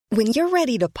When you're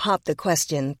ready to pop the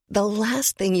question, the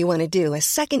last thing you want to do is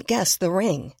second-guess the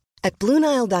ring. At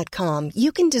BlueNile.com,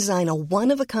 you can design a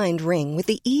one-of-a-kind ring with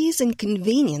the ease and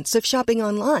convenience of shopping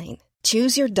online.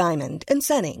 Choose your diamond and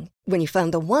setting. When you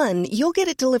find the one, you'll get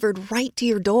it delivered right to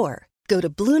your door. Go to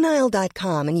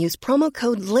BlueNile.com and use promo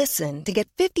code LISTEN to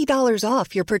get $50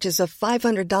 off your purchase of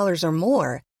 $500 or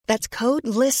more. That's code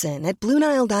LISTEN at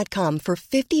BlueNile.com for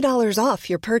 $50 off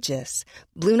your purchase.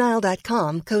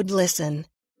 BlueNile.com, code LISTEN.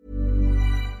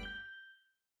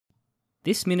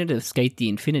 This minute of Skate the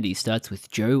Infinity starts with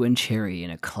Joe and Cherry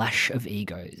in a clash of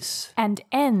egos. And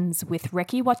ends with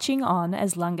Reki watching on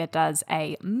as Lunga does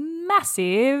a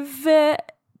massive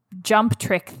jump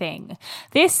trick thing.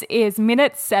 This is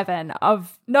minute 7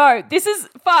 of... No, this is...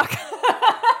 Fuck.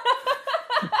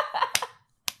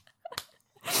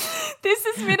 This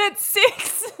is minute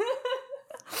 6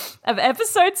 of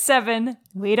episode 7,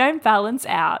 We Don't Balance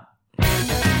Out.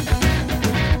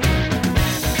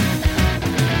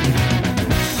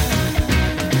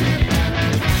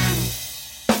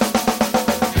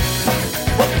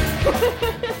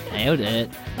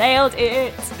 Nailed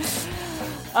it.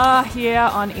 Here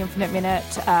on Infinite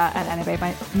Minute, an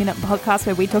Anime Minute podcast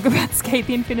where we talk about Skate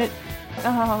the Infinite.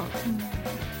 I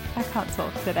can't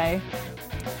talk today.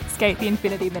 Skate the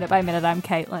Infinity minute by minute. I'm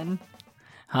Caitlin.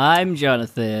 I'm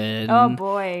Jonathan. Oh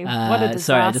boy, what a disaster.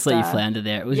 Sorry, I just let you flounder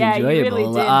there. It was enjoyable. You really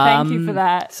did. Thank you for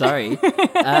that. Sorry.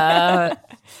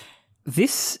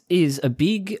 This is a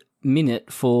big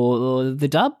minute for the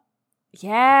dub.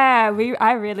 Yeah,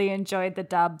 I really enjoyed the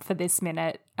dub for this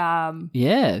minute.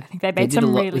 Yeah. I think they made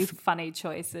some really funny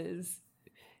choices.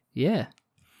 Yeah.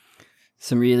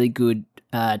 Some really good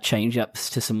change-ups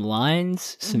to some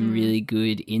lines, some really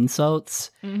good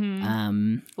insults.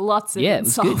 Lots of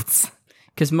insults.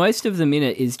 Because most of the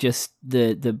minute is just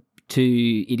the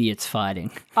two idiots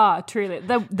fighting. Oh, truly.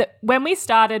 When we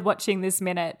started watching this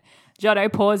minute,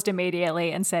 Jono paused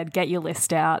immediately and said, "Get your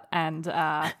list out." And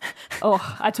I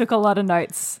took a lot of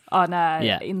notes on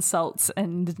insults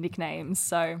and nicknames.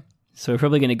 So we're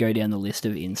probably going to go down the list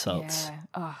of insults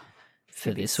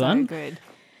for this one. Good.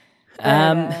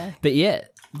 But yeah,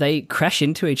 they crash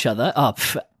into each other.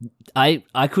 I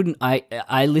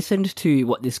listened to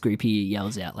what this groupie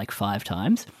yells out like 5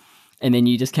 times, and then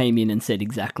you just came in and said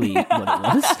exactly what it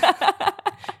was.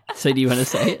 So do you want to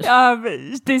say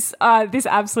it? This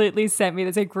absolutely sent me.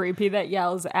 There's a groupie that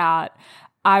yells out,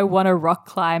 "I want to rock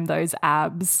climb those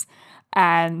abs,"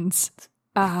 and it's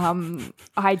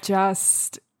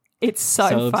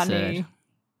so funny. Absurd.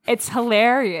 It's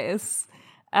hilarious,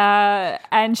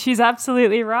 and she's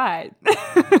absolutely right.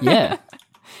 Yeah,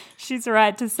 she's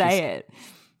right to say it.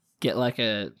 Get like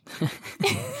a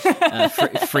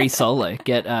free solo.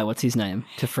 Get what's his name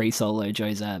to free solo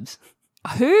Joe's abs.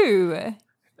 Who?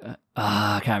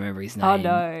 I can't remember his name. Oh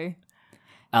no,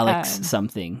 Alex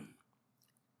something.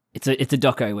 It's a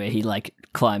doco where he like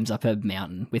climbs up a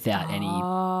mountain without any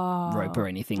rope or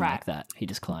anything like that. He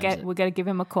just climbs it. We're gonna give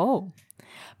him a call.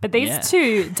 But these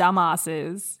two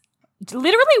dumbasses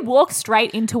literally walk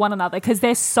straight into one another because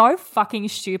they're so fucking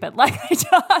stupid. Like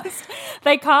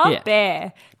they can't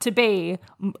bear to be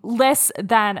less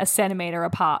than a centimeter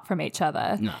apart from each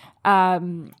other. No.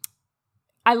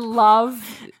 I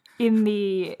love in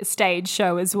the stage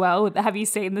show as well. Have you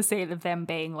seen the scene of them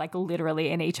being like literally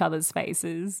in each other's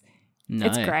faces? No.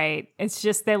 It's great. It's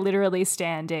just they're literally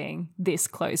standing this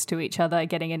close to each other,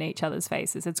 getting in each other's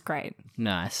faces. It's great.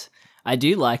 Nice. I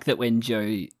do like that when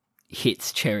Joe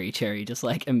hits Cherry just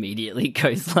like immediately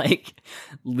goes like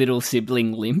little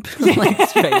sibling limp like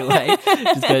straight away.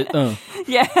 Just goes,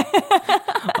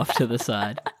 off to the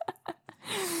side.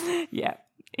 Yeah.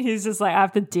 He's just like, I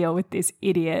have to deal with this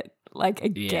idiot like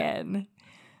again.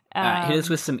 All right, hit us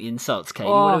with some insults, Katie.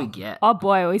 What do we get? Oh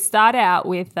boy, we start out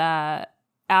with out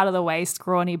of the way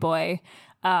scrawny boy.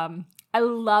 I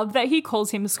love that he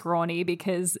calls him scrawny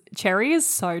because Cherry is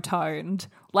so toned.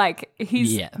 Like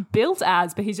he's built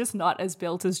as, but he's just not as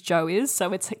built as Joe is.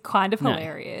 So it's kind of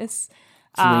hilarious.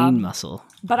 It's lean muscle.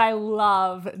 But I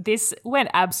love this. Went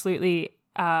absolutely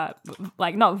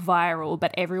like not viral,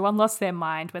 but everyone lost their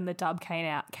mind when the dub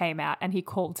came out and he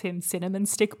called him Cinnamon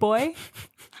Stick Boy.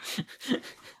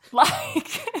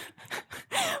 Like,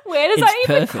 where does that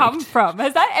even come from?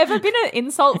 Has that ever been an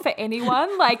insult for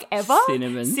anyone? Like, ever?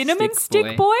 Cinnamon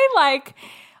Stick Boy? Like,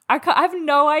 I have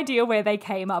no idea where they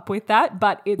came up with that,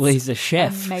 but it's he's a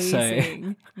chef, amazing.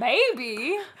 So.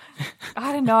 Maybe.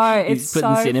 I don't know. It's he's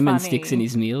putting cinnamon funny. sticks in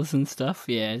his meals and stuff.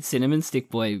 Yeah, Cinnamon Stick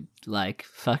Boy, like,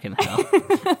 fucking hell.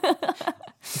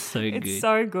 So good. It's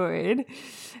so good.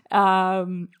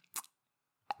 And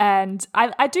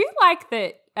I do like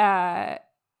that,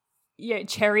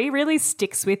 Cherry really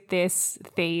sticks with this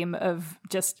theme of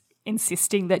just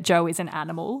insisting that Joe is an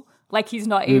animal. Like he's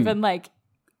not even like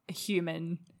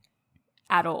human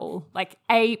at all. Like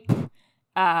ape,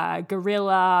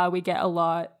 gorilla, we get a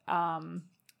lot.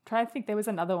 Trying to think, there was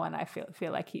another one I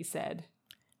feel like he said.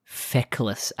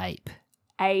 Feckless ape.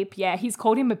 Ape, yeah. He's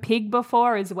called him a pig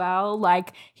before as well.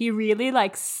 Like he really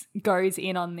like goes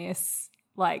in on this,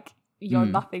 like you're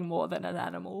nothing more than an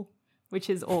animal, which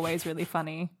is always really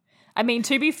funny. I mean,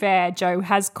 to be fair, Joe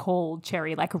has called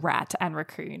Cherry like rat and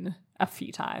raccoon a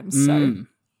few times. So,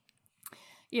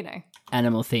 you know.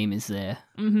 Animal theme is there.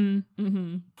 You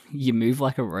move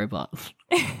like a robot.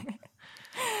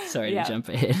 Sorry to jump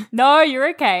ahead. No, you're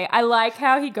okay. I like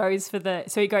how he goes for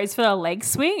the leg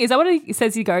swing. Is that what he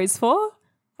says he goes for?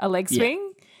 A leg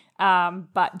swing?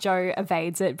 But Joe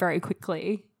evades it very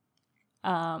quickly.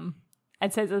 And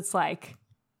says it's like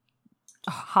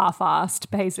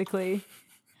half-assed, basically.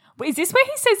 Is this where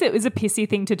he says it was a pissy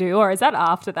thing to do, or is that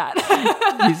after that?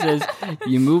 He says,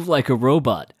 you move like a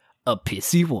robot, a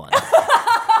pissy one.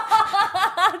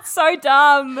 It's so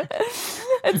dumb.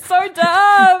 It's so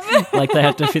dumb. Like they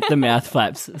have to fit the mouth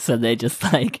flaps, so they're just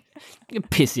like, a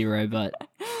pissy robot,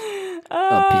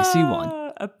 a pissy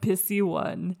one. A pissy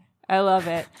one. I love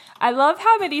it. I love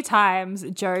how many times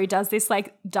Joe does this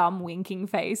like dumb winking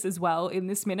face as well in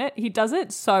this minute. He does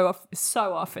it so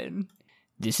often.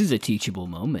 This is a teachable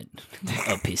moment.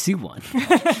 A pissy one.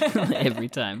 Every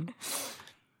time.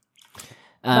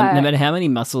 No matter how many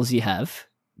muscles you have,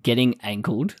 getting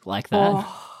ankled like that.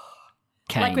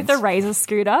 Like with a razor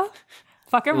scooter.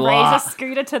 Fucking razor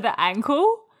scooter to the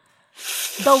ankle.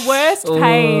 The worst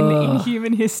pain in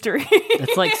human history.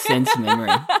 That's like sense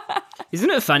memory. Isn't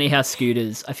it funny how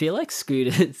scooters, I feel like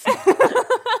scooters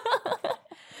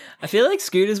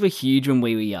were huge when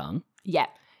we were young. Yeah.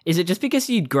 Is it just because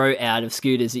you grow out of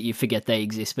scooters that you forget they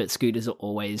exist, but scooters are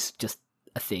always just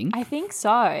a thing? I think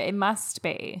so. It must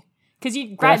be. Because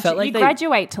you graduate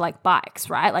to like bikes,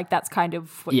 right? Like that's kind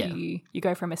of what you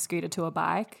go from a scooter to a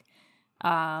bike.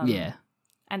 Yeah.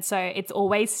 And so it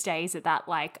always stays at that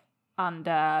like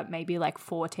under maybe like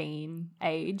 14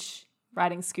 age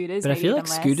riding scooters. But I feel like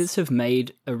scooters have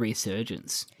made a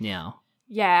resurgence now.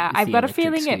 Yeah, I've got a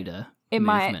feeling it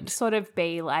might sort of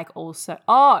be like also –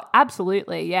 oh,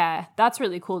 absolutely, yeah. That's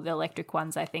really cool, the electric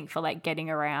ones, I think, for like getting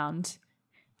around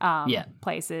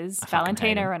places.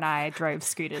 Valentina and I drove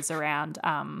scooters around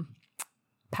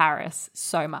Paris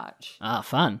so much. Ah,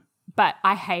 fun. But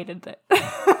I hated it.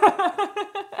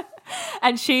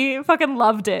 And she fucking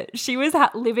loved it. She was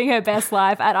living her best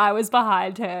life and I was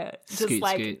behind her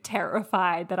just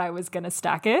terrified that I was going to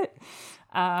stack it.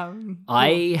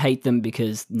 I hate them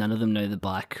because none of them know the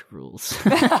bike rules.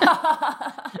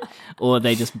 Or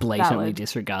they just blatantly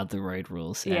disregard the road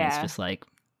rules. And it's just like,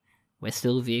 we're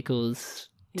still vehicles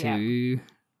too.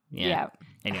 Yeah.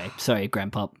 Anyway, sorry,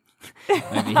 Grandpop.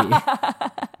 Over here.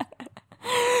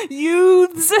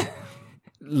 Youths!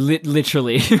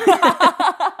 Literally.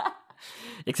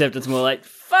 Except it's more like,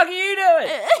 fuck you do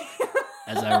it!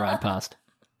 As I ride past.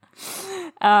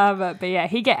 But yeah,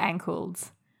 he get ankled.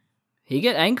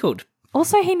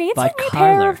 Also, he needs a new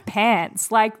pair of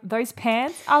pants. Like, those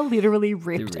pants are literally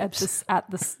ripped at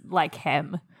the like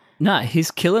hem. No,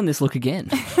 he's killing this look again.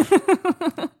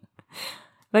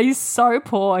 He's so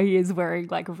poor. He is wearing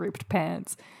like ripped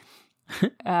pants.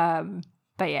 But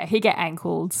yeah, he get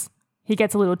ankled. He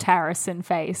gets a little Tarrison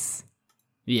face.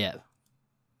 Yeah.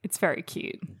 It's very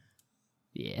cute.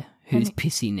 Yeah. Who's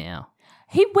pissy now?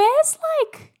 He wears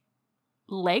like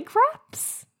leg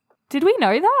wraps. Did we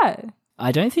know that?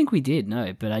 I don't think we did,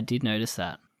 no, but I did notice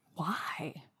that.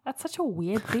 Why? That's such a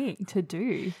weird thing to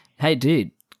do. Hey,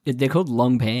 dude, they're called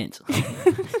long pants.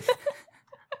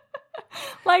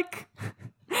 Like,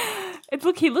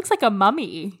 he looks like a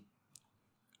mummy.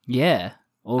 Yeah,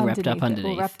 all wrapped up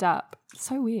underneath. All wrapped up.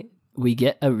 So weird. We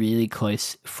get a really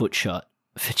close foot shot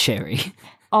for Cherry.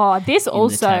 Oh, this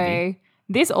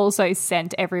also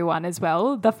sent everyone as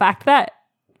well. The fact that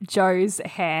Joe's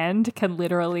hand can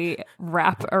literally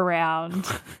wrap around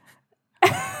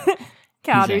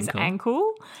Cowdu's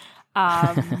ankle.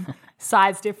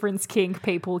 Size difference kink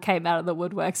people came out of the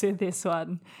woodworks with this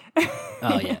one.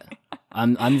 Oh yeah,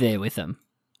 I'm there with them.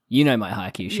 You know my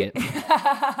haiku shit.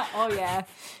 Oh yeah,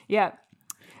 yeah.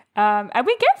 And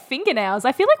we get fingernails.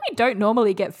 I feel like we don't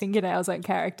normally get fingernails on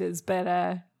characters,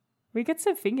 but we get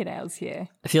some fingernails here.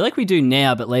 I feel like we do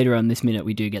now, but later on this minute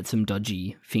we do get some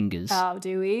dodgy fingers. Oh,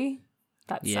 do we?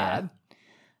 That's sad.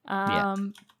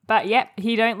 But yeah,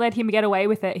 he don't let him get away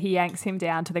with it. He yanks him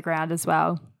down to the ground as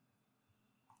well.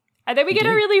 And then we get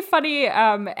a really funny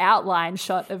outline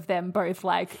shot of them both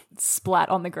like splat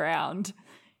on the ground.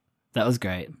 That was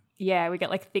great. Yeah, we get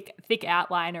like thick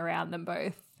outline around them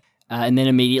both. And then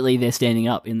immediately they're standing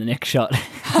up in the next shot,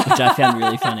 which I found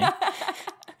really funny.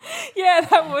 Yeah,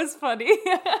 that was funny.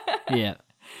 Yeah.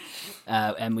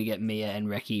 And we get Mia and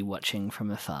Reki watching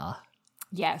from afar.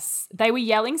 Yes. They were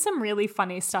yelling some really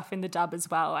funny stuff in the dub as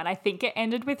well. And I think it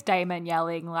ended with Damon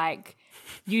yelling like,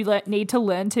 you need to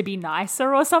learn to be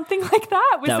nicer or something like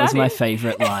that. That was my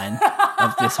favourite line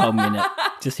of this whole minute.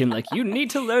 Just him like, you need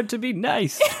to learn to be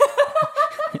nice.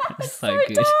 so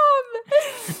good. Dumb.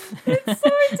 It's so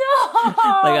dumb.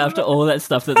 Like after all that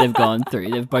stuff that they've gone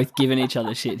through, they've both given each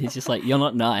other shit. He's just like, you're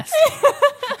not nice.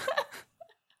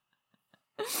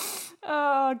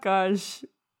 Oh, gosh.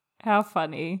 How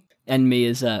funny. And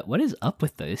Mia's, what is up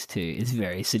with those two is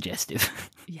very suggestive.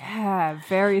 Yeah,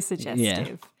 very suggestive.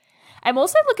 Yeah. I'm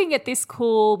also looking at this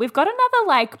cool, we've got another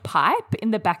like pipe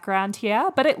in the background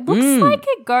here, but it looks like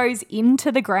it goes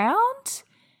into the ground.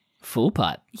 Full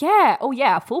pipe. Yeah. Oh,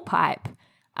 yeah, full pipe.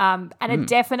 And it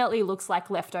definitely looks like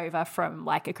leftover from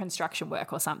like a construction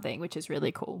work or something, which is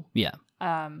really cool. Yeah.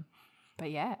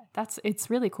 But yeah, it's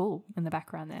really cool in the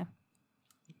background there.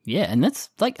 Yeah, and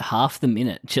that's like half the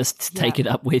minute just to take it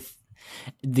up with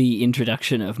the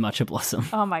introduction of Matcha Blossom.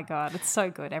 Oh my God, it's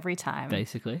so good every time.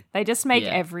 Basically. They just make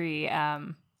every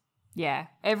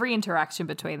interaction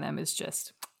between them is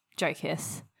just Joe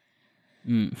Kiss.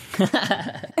 I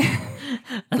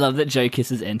love that Joe Kiss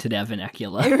has entered our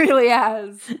vernacular. It really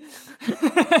has.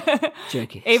 Joe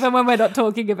Kiss. Even when we're not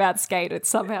talking about skate, it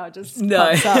somehow just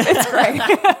pops up. It's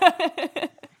great.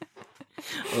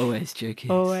 Always Joe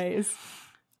Kiss. Always.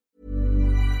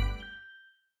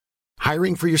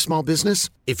 Hiring for your small business?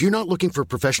 If you're not looking for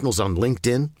professionals on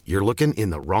LinkedIn, you're looking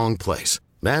in the wrong place.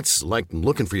 That's like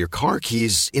looking for your car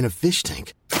keys in a fish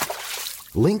tank.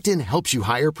 LinkedIn helps you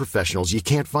hire professionals you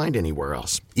can't find anywhere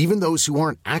else, even those who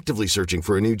aren't actively searching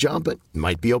for a new job but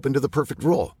might be open to the perfect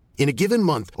role. In a given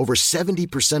month, over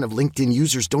 70% of LinkedIn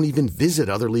users don't even visit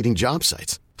other leading job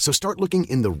sites. So start looking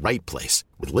in the right place.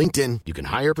 With LinkedIn, you can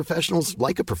hire professionals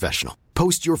like a professional.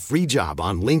 Post your free job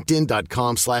on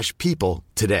linkedin.com/people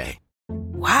today.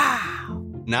 Wow.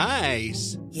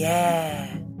 Nice.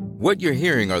 Yeah. What you're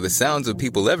hearing are the sounds of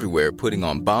people everywhere putting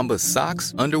on Bombas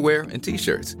socks, underwear, and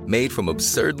T-shirts made from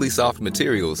absurdly soft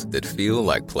materials that feel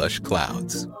like plush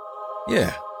clouds.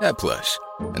 Yeah, that plush.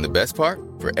 And the best part?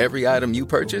 For every item you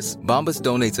purchase, Bombas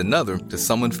donates another to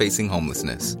someone facing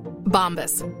homelessness.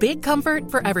 Bombas. Big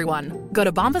comfort for everyone. Go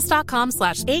to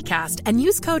bombas.com/ACAST and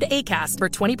use code ACAST for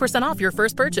 20% off your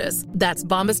first purchase. That's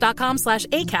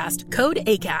bombas.com/ACAST. Code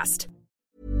ACAST.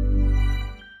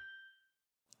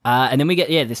 And then we get,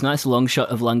 this nice long shot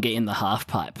of Lunga in the half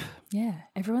pipe. Yeah,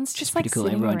 everyone's just pretty like cool.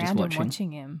 sitting Everyone around just and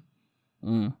watching him.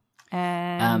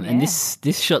 And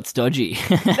this shot's dodgy.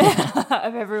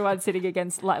 Of everyone sitting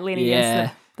against, like leaning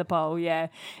against the pole. Yeah,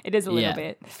 it is a little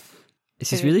bit. It's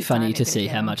just really funny to see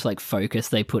how much like focus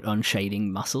they put on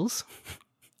shading muscles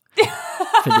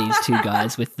for these two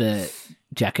guys with the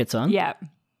jackets on. Yeah.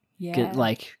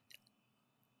 Like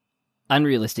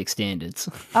unrealistic standards.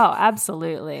 Oh,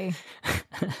 absolutely.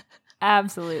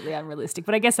 Absolutely unrealistic.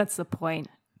 But I guess that's the point.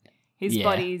 His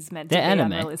body's meant to be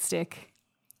anime. Unrealistic.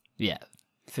 Yeah,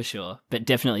 for sure. But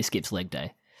definitely skips leg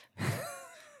day.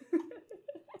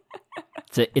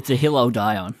 It's a hill I'll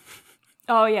die on.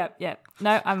 Oh, yeah.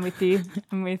 No, I'm with you.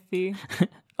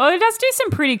 Well, he does do some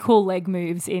pretty cool leg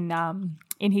moves in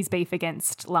his beef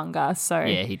against Lunga. So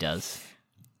yeah, he does.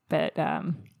 But I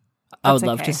would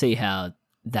love to see how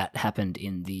that happened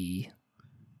in the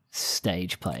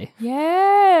stage play.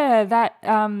 Yeah, that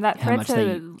how much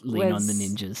they lean on the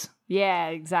ninjas. Yeah,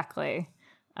 exactly.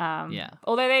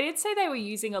 Although they did say they were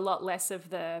using a lot less of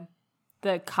the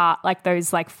cart, like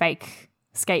those like fake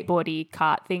skateboardy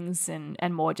cart things,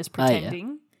 and more just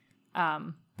pretending.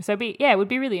 So it would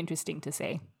be really interesting to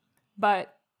see.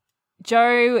 But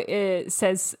Joe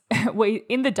says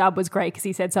in the dub was great because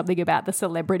he said something about the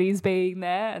celebrities being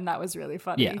there, and that was really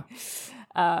funny. Yeah.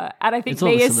 And I think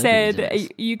Mia said, "Are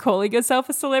you calling yourself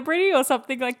a celebrity?" or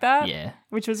something like that. Yeah,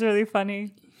 which was really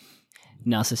funny.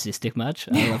 Narcissistic much?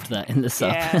 I loved that in the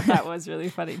sub. Yeah, that was really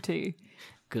funny too.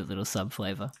 Good little sub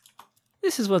flavor.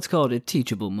 This is what's called a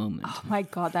teachable moment. Oh my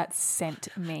God, that sent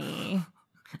me.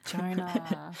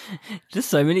 Jonah. Just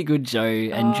so many good Joe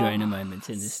and Jonah moments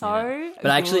in this. So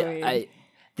but actually,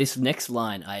 this next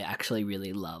line I actually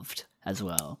really loved as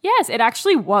well. Yes, it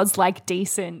actually was like a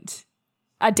decent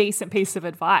piece of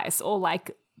advice or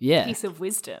like piece of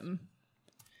wisdom.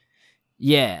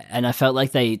 Yeah, and I felt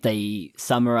like they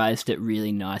summarized it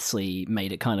really nicely,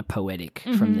 made it kind of poetic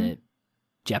from the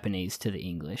Japanese to the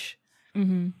English.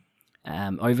 Mm-hmm.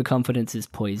 Overconfidence is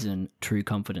poison. True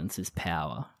confidence is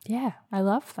power. Yeah, I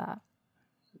love that.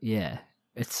 Yeah,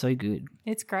 it's so good.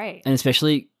 It's great. And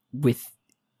especially with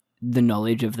the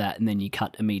knowledge of that, and then you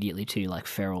cut immediately to like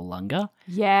feral Lunga.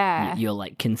 Yeah. You're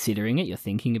like considering it, you're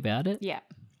thinking about it. Yeah.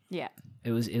 Yeah.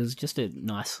 It was just a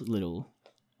nice little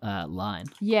line.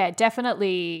 Yeah,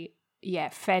 definitely. Yeah,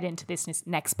 fed into this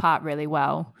next part really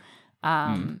well.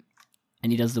 And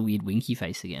he does the weird winky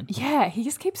face again. Yeah, he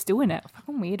just keeps doing it.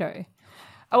 Fucking weirdo.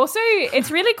 Also, it's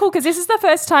really cool because this is the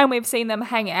first time we've seen them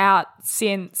hang out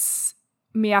since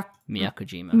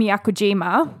Miyakojima.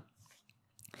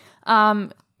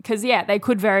 Because, yeah, they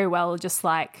could very well just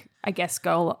like, I guess,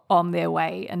 go on their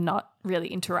way and not really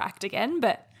interact again.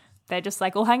 But they're just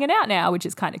like all hanging out now, which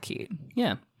is kind of cute.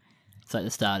 Yeah. It's like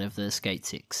the start of the Skate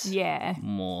 6. Yeah.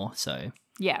 More so.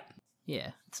 Yeah.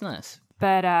 Yeah, it's nice.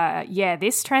 But, yeah,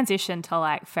 this transition to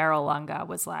like feral Lunga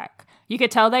was like, you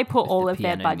could tell they put all of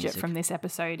their budget music from this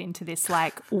episode into this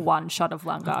like one shot of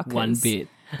Lunga. One bit.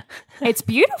 It's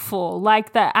beautiful.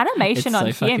 Like the animation It's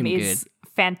on so him fucking is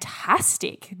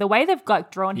fantastic. The way they've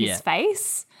got drawn his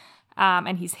face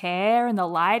and his hair and the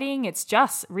lighting, it's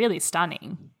just really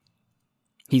stunning.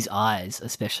 His eyes,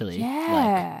 especially.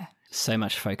 Yeah. Like, so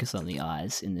much focus on the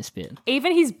eyes in this bit.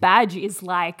 Even his badge is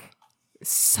like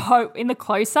so, in the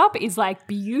close-up, is like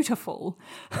beautiful.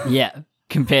 Yeah,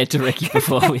 compared to Reki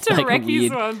before with like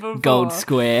Reki's a one before. weird gold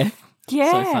square.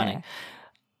 Yeah. So funny.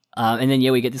 And then,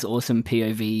 yeah, we get this awesome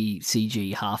POV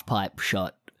CG half-pipe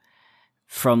shot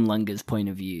from Lunga's point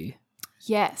of view.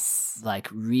 Yes. Like,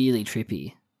 really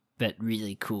trippy, but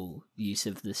really cool use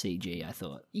of the CG, I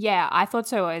thought. Yeah, I thought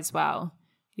so as well.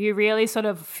 You really sort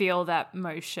of feel that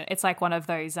motion. It's like one of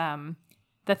those, I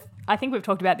think we've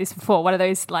talked about this before, one of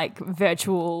those like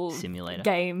virtual simulator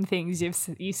game things you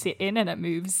sit in and it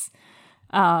moves.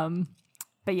 But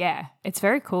yeah, it's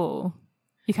very cool.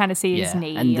 You kind of see his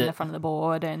knee in the front of the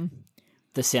board, and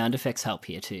the sound effects help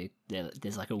here too.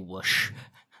 There's like a whoosh.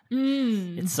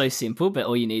 It's so simple, but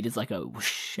all you need is like a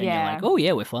whoosh, and you're like, oh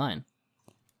yeah, we're fine.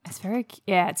 It's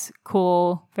it's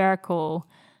cool, very cool.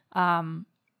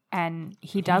 And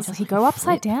he go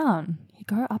upside down. He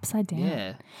go upside down.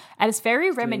 Yeah, and it's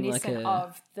very reminiscent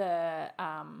of the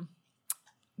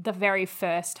very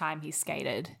first time he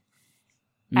skated,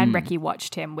 and Reki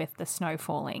watched him with the snow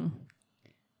falling.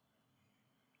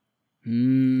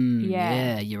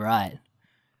 Yeah, you're right.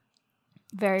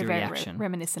 Very, very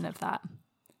reminiscent of that.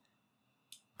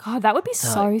 God, that would be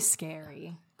so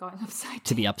scary, going upside down.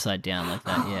 To be upside down like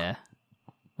that, yeah.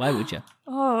 Why would you?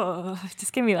 Oh,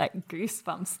 just give me like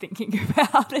goosebumps thinking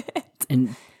about it.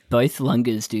 And both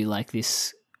Lungas do like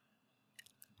this.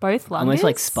 Both Lungas? Almost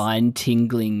like spine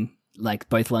tingling, like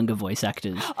both Lunga voice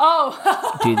actors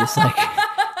do this like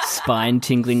spine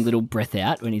tingling little breath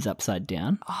out when he's upside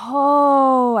down.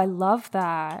 Oh, I love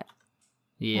that.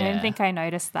 Yeah. I didn't think I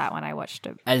noticed that when I watched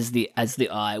it. As the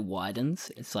eye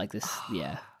widens, it's like this,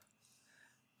 yeah.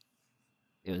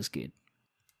 It was good.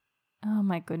 Oh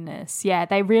my goodness. Yeah,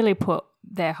 they really put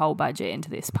their whole budget into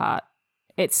this part.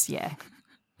 It's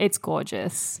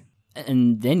gorgeous.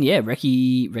 And then, yeah,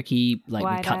 Reki, like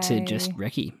we cut to Wide-eye. just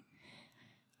Reki. A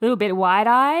little bit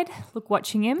wide-eyed,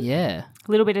 watching him. Yeah.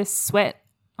 A little bit of sweat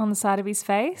on the side of his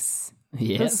face.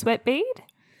 Yeah. The sweat bead.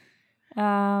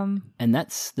 And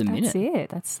that's the minute. That's it.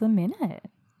 That's the minute.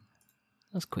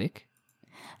 That was quick.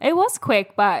 It was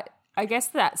quick, but I guess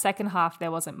that second half there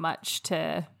wasn't much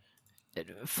to It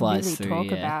flies really through, talk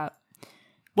yeah. about.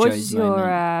 What's Joe's your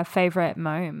moment. favourite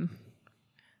mome?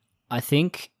 I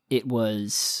think it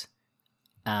was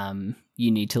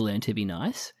you need to learn to be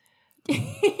nice.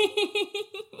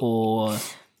 Or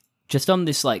just on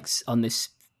this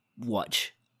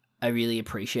watch, I really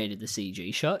appreciated the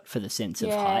CG shot for the sense of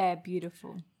height Yeah,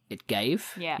 beautiful. it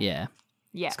gave. Yeah. Yeah.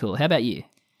 Yeah. It's cool. How about you?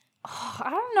 I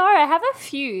don't know. I have a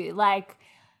few. Like,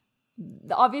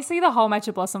 obviously the whole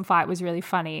Matcha Blossom fight was really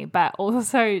funny, but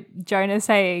also Jonah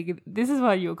saying, this is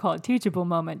what you would call a teachable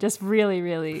moment, just really,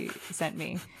 really sent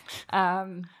me.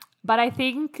 But I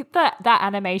think that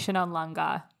animation on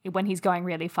Lunga, when he's going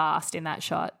really fast in that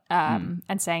shot and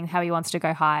saying how he wants to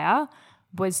go higher,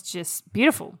 was just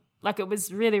beautiful. Like, it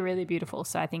was really, really beautiful.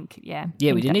 So I think, Yeah,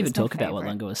 we didn't even talk about what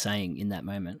Lunga was saying in that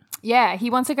moment. Yeah, he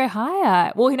wants to go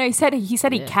higher. Well, he said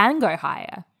he can go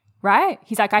higher, right?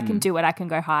 He's like, I can do it. I can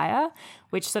go higher,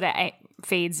 which sort of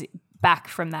feeds back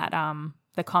from that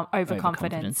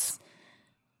overconfidence.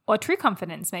 Or true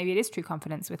confidence. Maybe it is true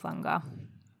confidence with Lunga.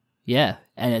 Yeah,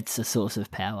 and it's a source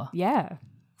of power Yeah.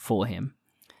 for him.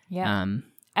 Yeah.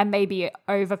 And maybe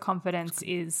overconfidence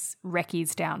is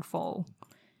Reki's downfall.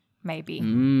 Maybe.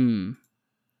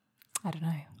 I don't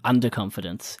know.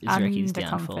 Underconfidence is Ricky's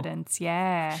downfall. Underconfidence,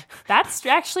 yeah. That's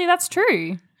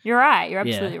true. You're right. You're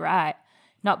absolutely right.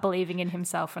 Not believing in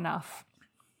himself enough.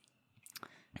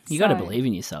 You got to believe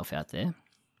in yourself out there.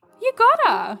 You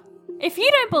gotta. If you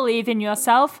don't believe in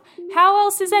yourself, how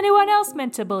else is anyone else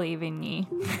meant to believe in you?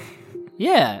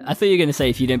 Yeah, I thought you were going to say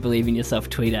if you don't believe in yourself,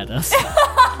 tweet at us.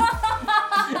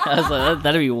 I was like,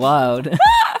 that'd be wild.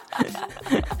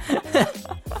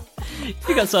 If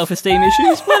you got self-esteem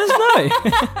issues, let us know.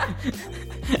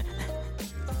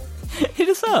 Hit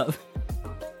us up.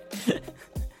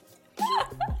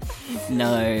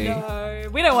 No,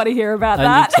 we don't want to hear about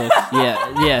that.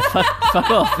 Fuck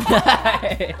off.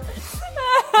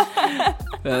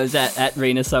 It was at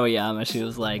Rina Sawayama. She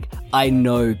was like, I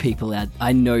know people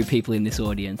in this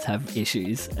audience have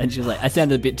issues, and she was like, I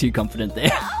sounded a bit too confident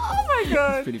there. Oh my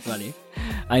god, it's pretty funny.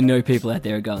 I know people out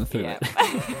there are going through it.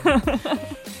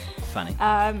 Funny.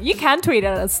 You can tweet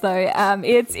at us though.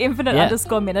 It's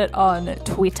infinite_minute on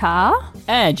Twitter,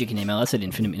 and you can email us at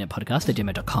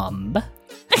infiniteminutepodcast@gmail.com.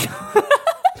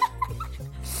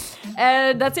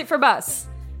 And that's it from us.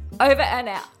 Over and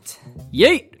out.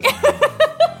 Yeet.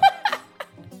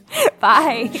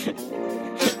 Bye.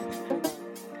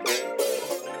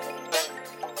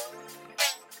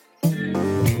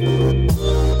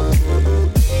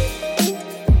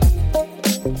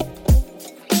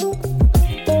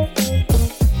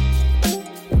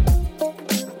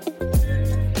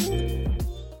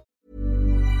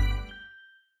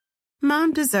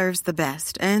 Mom deserves the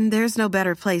best, and there's no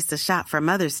better place to shop for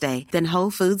Mother's Day than Whole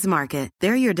Foods Market.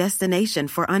 They're your destination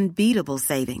for unbeatable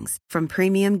savings, from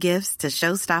premium gifts to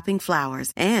show-stopping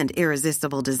flowers and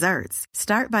irresistible desserts.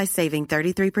 Start by saving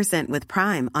 33% with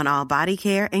Prime on all body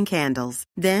care and candles.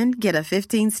 Then get a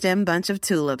 15-stem bunch of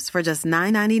tulips for just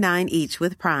 $9.99 each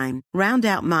with Prime. Round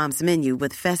out Mom's menu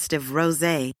with festive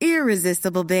rosé,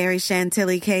 irresistible berry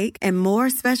chantilly cake, and more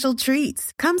special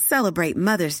treats. Come celebrate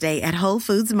Mother's Day at Whole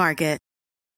Foods Market.